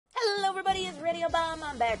everybody, it's Radio Bomb.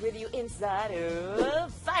 I'm back with you inside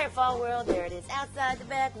of Firefall World. There it is, outside the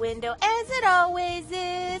back window, as it always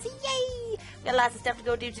is. Yay! Got lots of stuff to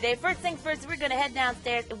go do today. First things first, we're going to head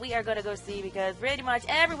downstairs, and we are going to go see, because pretty much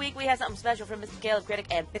every week we have something special from Mr. Caleb Critic,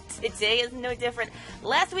 and today is no different.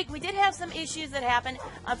 Last week we did have some issues that happened.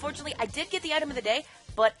 Unfortunately, I did get the item of the day,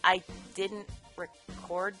 but I didn't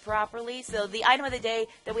record properly, so the item of the day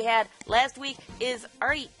that we had last week is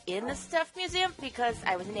already in the Stuff Museum because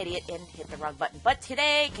I was an idiot and hit the wrong button. But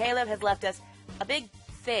today, Caleb has left us a big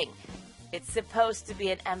thing. It's supposed to be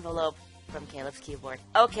an envelope from Caleb's keyboard.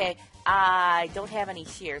 Okay, I don't have any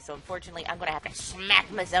shears, so unfortunately I'm going to have to smack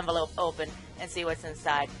this envelope open and see what's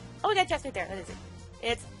inside. Oh, we got a chest right there. What is it?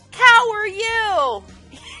 It's Cower You!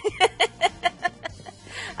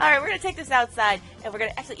 Alright, we're going to take this outside, and we're going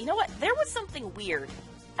to... Actually, you know what? There was something weird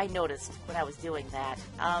I noticed when I was doing that.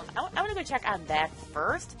 I want to go check on that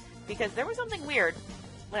first, because there was something weird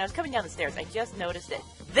when I was coming down the stairs. I just noticed it.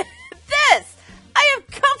 This! I have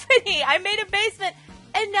company! I made a basement,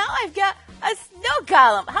 and now I've got a snow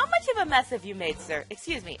column. How much of a mess have you made, sir?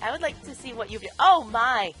 Excuse me. I would like to see what you've done. Oh,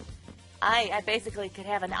 my. I basically could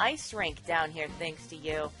have an ice rink down here thanks to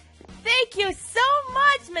you. Thank you so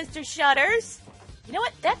much, Mister Shudders! You know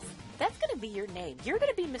what? That's going to be your name. You're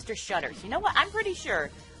going to be Mister Shudders. You know what? I'm pretty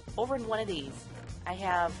sure over in one of these, I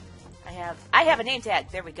have a name tag.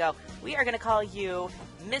 There we go. We are going to call you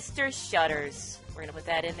Mister Shudders. We're going to put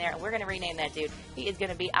that in there, and we're going to rename that dude. He is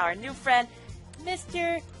going to be our new friend,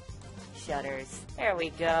 Mister Shudders. There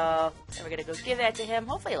we go. And we're going to go give that to him.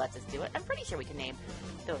 Hopefully he lets us do it. I'm pretty sure we can name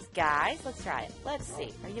those guys. Let's try it. Let's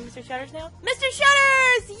see. Are you Mister Shudders now? Mister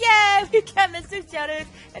Shudders! Yay! We got Mister Shudders.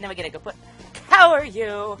 And then we're going to go put Cower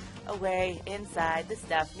You away inside the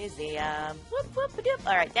Stuff Museum. Whoop, whoop, doop.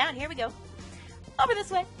 All right, down. Here we go. Over this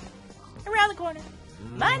way. Around the corner.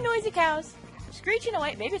 My noisy cows. Screeching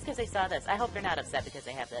away. Maybe it's because they saw this. I hope they're not upset because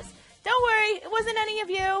they have this. Don't worry. It wasn't any of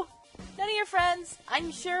you. None of your friends.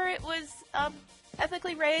 I'm sure it was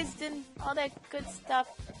ethically raised and all that good stuff.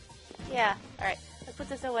 Yeah. All right. Let's put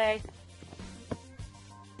this away.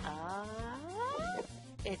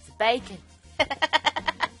 It's bacon.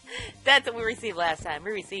 That's what we received last time.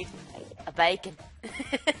 We received a bacon.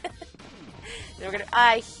 So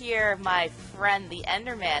I hear my friend the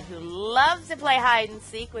Enderman, who loves to play hide and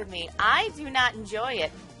seek with me. I do not enjoy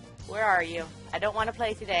it. Where are you? I don't want to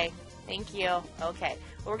play today. Thank you. Okay.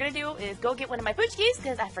 What we're going to do is go get one of my pooch keys,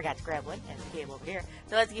 because I forgot to grab one and it came over here.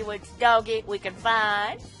 So let's get which doggy we can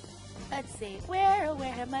find. Let's see. Where, oh,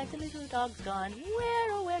 where have my little dogs gone?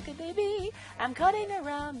 Where, oh, where could they be? I'm cutting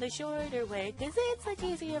around the shorter way, because it's much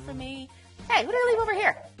easier for me. Hey, who did I leave over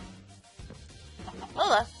here?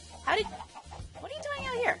 Lola, what are you doing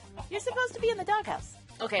out here? You're supposed to be in the doghouse.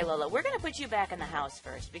 Okay, Lola, we're going to put you back in the house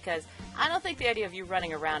first, because I don't think the idea of you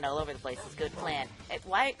running around all over the place is a good plan. Hey,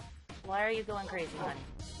 why are you going crazy, honey?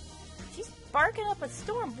 She's barking up a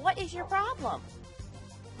storm. What is your problem?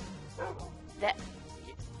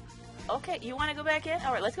 Okay, you want to go back in?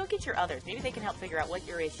 All right, let's go get your others. Maybe they can help figure out what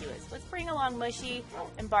your issue is. Let's bring along Mushy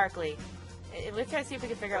and Barkley. Let's try to see if we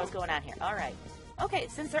can figure out what's going on here. All right. Okay,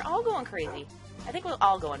 since they're all going crazy, I think we'll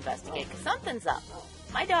all go investigate, because something's up.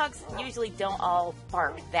 My dogs usually don't all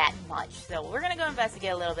bark that much, so we're going to go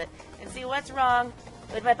investigate a little bit and see what's wrong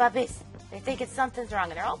with my puppies. They think something's wrong,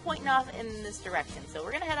 and they're all pointing off in this direction. So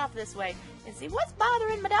we're going to head off this way and see what's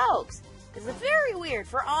bothering my dogs, because it's very weird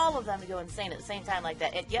for all of them to go insane at the same time like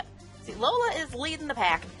that. And, yep. See, Lola is leading the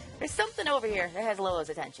pack. There's something over here that has Lola's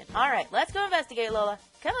attention. All right, let's go investigate, Lola.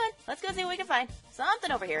 Come on, let's go see what we can find.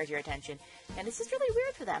 Something over here has your attention. And it's just really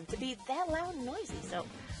weird for them to be that loud and noisy. So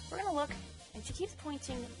we're going to look, and she keeps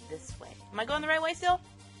pointing this way. Am I going the right way still?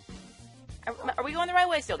 Are we going the right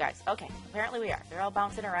way still, guys? Okay, apparently we are. They're all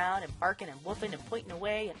bouncing around and barking and woofing and pointing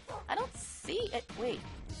away. And I don't see it. Wait,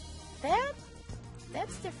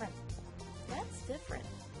 that's different. That's different.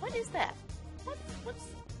 What is that? What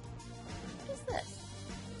is this?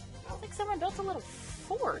 It's like someone built a little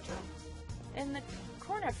fort in the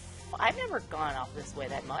corner. I've never gone off this way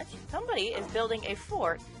that much. Somebody is building a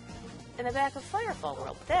fort in the back of Firefall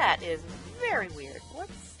World. That is very weird.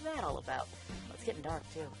 What's that all about? Oh, it's getting dark,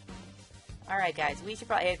 too. Alright, guys. We should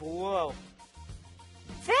probably... Whoa.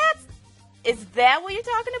 Is that what you're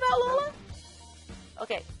talking about, Lola?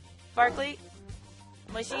 Okay. Barkley,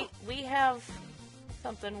 Mushy, we have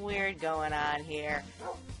something weird going on here.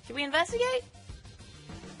 Should we investigate?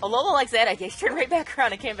 Oh, Lola likes that idea. She turned right back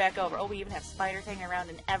around and came back over. Oh, we even have spiders hanging around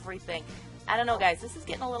and everything. I don't know, guys. This is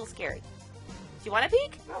getting a little scary. Do you want to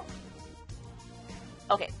peek?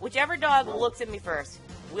 Okay, whichever dog looks at me first,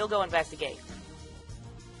 we'll go investigate.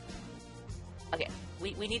 Okay,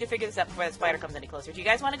 We need to figure this out before the spider comes any closer. Do you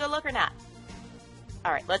guys want to go look or not?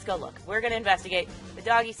 All right, let's go look. We're going to investigate. The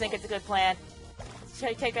doggies think it's a good plan. Should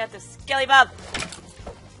I take out the skelly bub?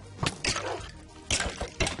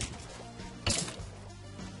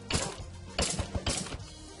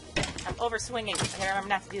 I'm over swinging. I gotta remember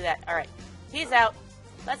not to do that. All right, he's out.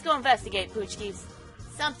 Let's go investigate, Poochkies.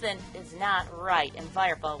 Something is not right in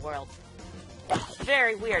Firefall World.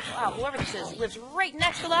 Very weird. Wow, whoever this is lives right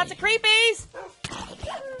next to lots of creepies.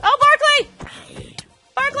 Oh, Barkley!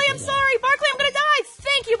 Barkley, I'm sorry. Barkley, I'm gonna die.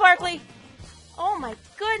 Thank you, Barkley. Oh my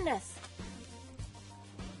goodness.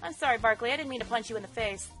 I'm sorry, Barkley. I didn't mean to punch you in the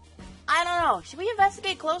face. I don't know. Should we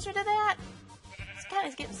investigate closer to that? It's kind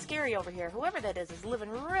of getting scary over here. Whoever that is living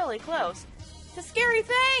really close to scary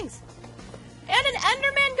things. And an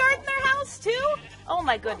Enderman guarding their house, too? Oh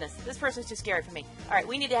my goodness. This person's too scary for me. All right,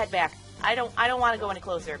 we need to head back. I don't want to go any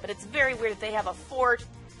closer, but it's very weird that they have a fort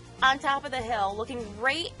on top of the hill looking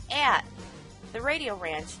right at the radio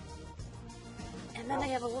ranch. And then they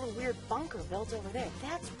have a little weird bunker built over there.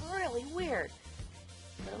 That's really weird.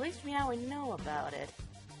 But at least now we know about it.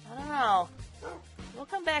 I don't know. We'll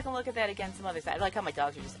come back and look at that again some other side. I like how my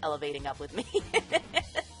dogs are just elevating up with me.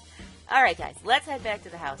 Alright guys, let's head back to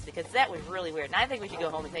the house because that was really weird. And I think we should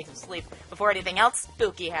go home and take some sleep before anything else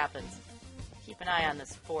spooky happens. Keep an eye on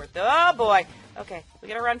this fort. Oh boy. Okay, we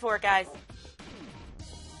gotta run for it, guys.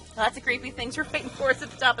 Lots of creepy things are waiting for us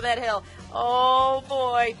at the top of that hill. Oh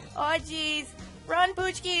boy. Oh jeez. Run,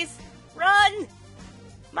 Poochkies. Run!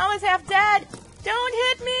 Mama's half dead. Don't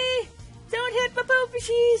hit me! Don't hit my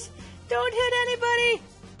Poochies! Don't hit anybody!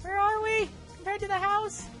 Where are we? Compared to the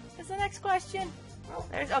house? That's the next question.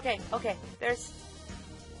 Okay, there's...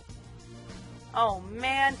 Oh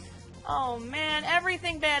man,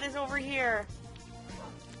 everything bad is over here.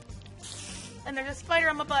 And there's a spider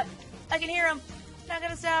on my butt. I can hear him. Not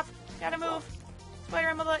gonna stop. Gotta move. Spider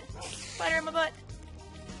on my butt. Spider on my butt.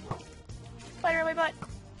 Spider on my butt.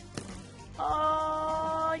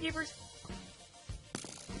 Oh, jeepers.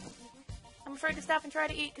 I'm afraid to stop and try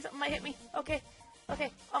to eat because something might hit me. Okay,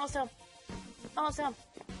 almost home.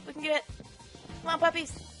 We can get it. Come on,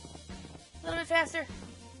 puppies. A little bit faster.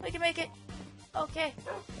 We can make it. Okay,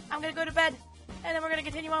 I'm gonna go to bed, and then we're gonna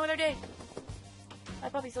continue on with our day. My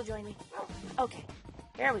puppies will join me. Okay,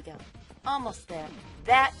 here we go. Almost there.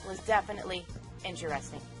 That was definitely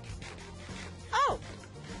interesting. Oh,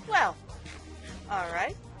 well,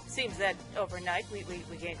 alright. Seems that overnight we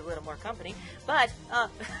gained a little more company. But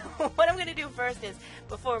what I'm going to do first is,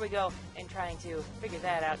 before we go and trying to figure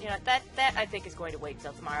that out, that I think is going to wait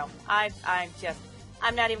until tomorrow. I'm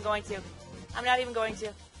not even going to.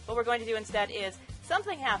 What we're going to do instead is,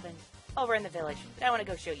 something happened over in the village that I want to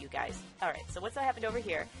go show you guys. Alright, so what's happened over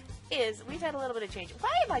here is we've had a little bit of change.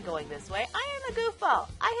 Why am I going this way? I am a goofball.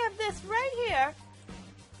 I have this right here.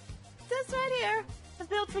 This right here was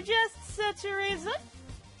built for just such a reason.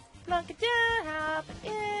 Plunk it down, hop it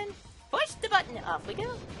in, push the button, off we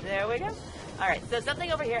go. There we go. Alright, so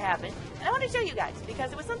something over here happened, and I want to show you guys,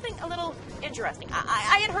 because it was something a little interesting.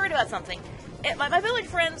 I had heard about something. My village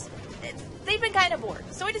friends, they've been kind of bored,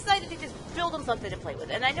 so I decided to just build them something to play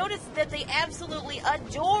with. And I noticed that they absolutely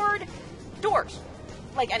adored doors.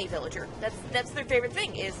 Like any villager. That's their favorite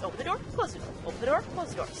thing, is open the door, close the door, open the door, close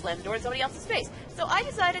the door, slam the door in somebody else's face. So I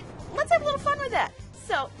decided, let's have a little fun with that.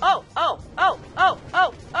 So,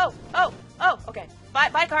 okay.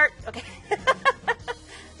 Bye, cart. Okay.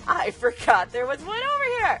 I forgot there was one over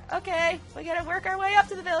here. Okay, we gotta work our way up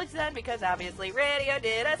to the village then, because obviously radio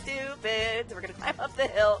did us stupid. So we're gonna climb up the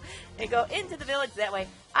hill and go into the village that way.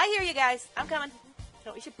 I hear you guys. I'm coming.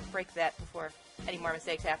 No, we should break that before any more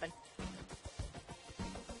mistakes happen.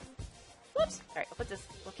 Whoops. Alright,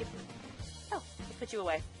 we'll keep... Oh, let's put you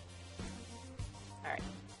away. Alright.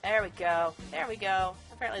 There we go.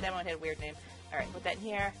 Apparently that one had a weird name. Alright, put that in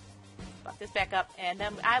here. Buff this back up, and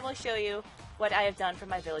then I will show you what I have done for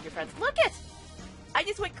my villager friends. Look it! I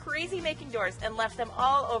just went crazy making doors and left them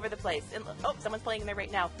all over the place. And oh, someone's playing in there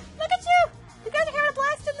right now. Look at you! You guys are having a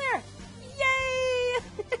blast in there! Yay!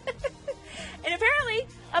 And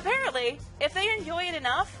apparently, if they enjoy it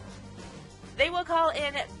enough, they will call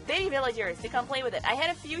in baby villagers to come play with it. I had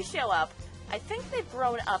a few show up. I think they've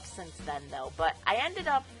grown up since then, though. But I ended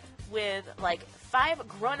up with, like, 5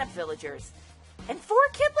 grown-up villagers and 4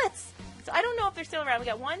 kidlets. So I don't know if they're still around. We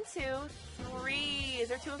got 1, 2, 3. Is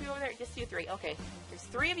there 2 of you over there? Just 2, 3. Okay. There's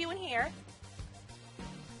 3 of you in here.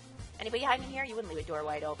 Anybody hiding in here? You wouldn't leave a door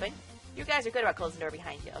wide open. You guys are good about closing the door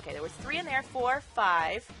behind you. Okay, there was 3 in there. 4,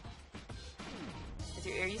 5.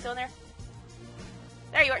 Are you still in there?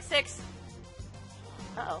 There you are. 6.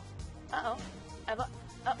 Uh-oh. Uh-oh.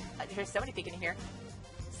 Oh, there's somebody peeking in here.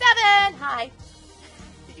 7! Hi.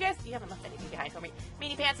 you guys? You haven't left anything behind for me.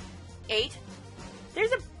 Meanie Pants, 8.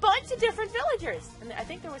 There's a bunch of different villagers. And I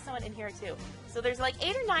think there was someone in here, too. So there's like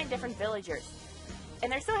 8 or 9 different villagers.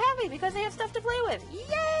 And they're so happy because they have stuff to play with.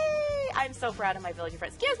 Yay! I'm so proud of my villager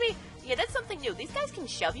friends. Excuse me. Yeah, that's something new. These guys can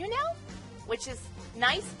shove you now, which is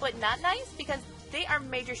nice but not nice because they are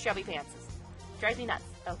major shovey pantses. Drives me nuts.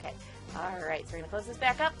 Okay. Alright, so we're going to close this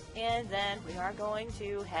back up, and then we are going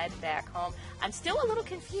to head back home. I'm still a little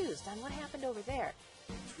confused on what happened over there.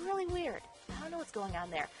 It's really weird. I don't know what's going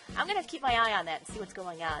on there. I'm going to have to keep my eye on that and see what's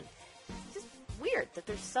going on. It's just weird that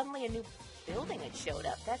there's suddenly a new building that showed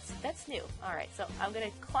up. That's new. Alright, so I'm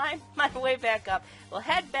going to climb my way back up. We'll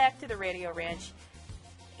head back to the radio ranch,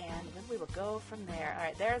 and then we will go from there.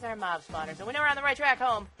 Alright, there's our mob spawner. So we know we're on the right track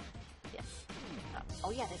home. Yes. Oh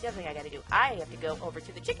yeah, that's the other thing I gotta do. I have to go over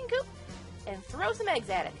to the chicken coop and throw some eggs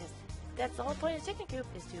at it, because that's the whole point of the chicken coop,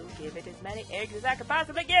 is to give it as many eggs as I could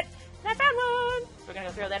possibly get. And I found one! We're gonna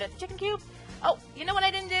go throw that at the chicken coop. Oh, you know what I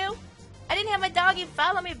didn't do? I didn't have my doggy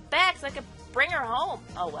follow me back so I could bring her home.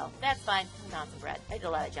 Oh well, that's fine. Nom some bread. I did a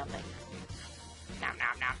lot of jumping. Nom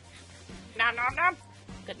nom nom. Nom nom nom.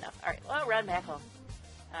 Good enough. Alright, well, run back home.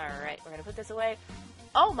 Alright, we're gonna put this away.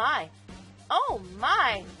 Oh my! Oh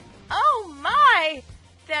my! Oh my!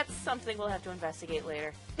 That's something we'll have to investigate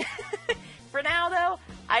later. For now, though,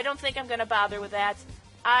 I don't think I'm going to bother with that.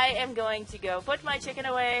 I am going to go put my chicken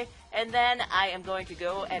away, and then I am going to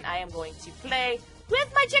go and I am going to play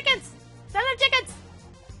with my chickens! Son of chickens!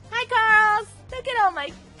 Hi, Carls! Look at all my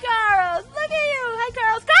Carls! Look at you! Hi,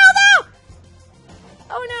 Carls! Carl, no!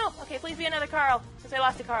 Oh, no! Okay, please be another Carl, because I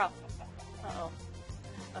lost a Carl. Uh-oh.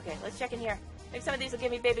 Okay, let's check in here. Maybe some of these will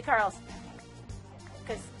give me baby Carls.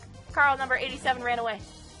 Because Carl number 87 ran away.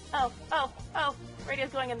 Oh.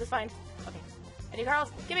 Radio's going in this find. Okay. Any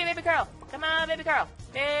Carls? Give me a baby Carl. Come on, baby Carl.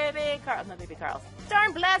 Baby Carl. No baby Carls.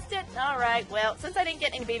 Darn blast it. Alright, well, since I didn't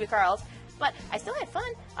get any baby Carls, but I still had fun.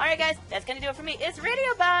 Alright, guys, that's going to do it for me. It's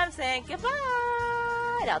Radio Bomb saying goodbye.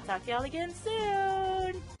 I'll talk to y'all again soon.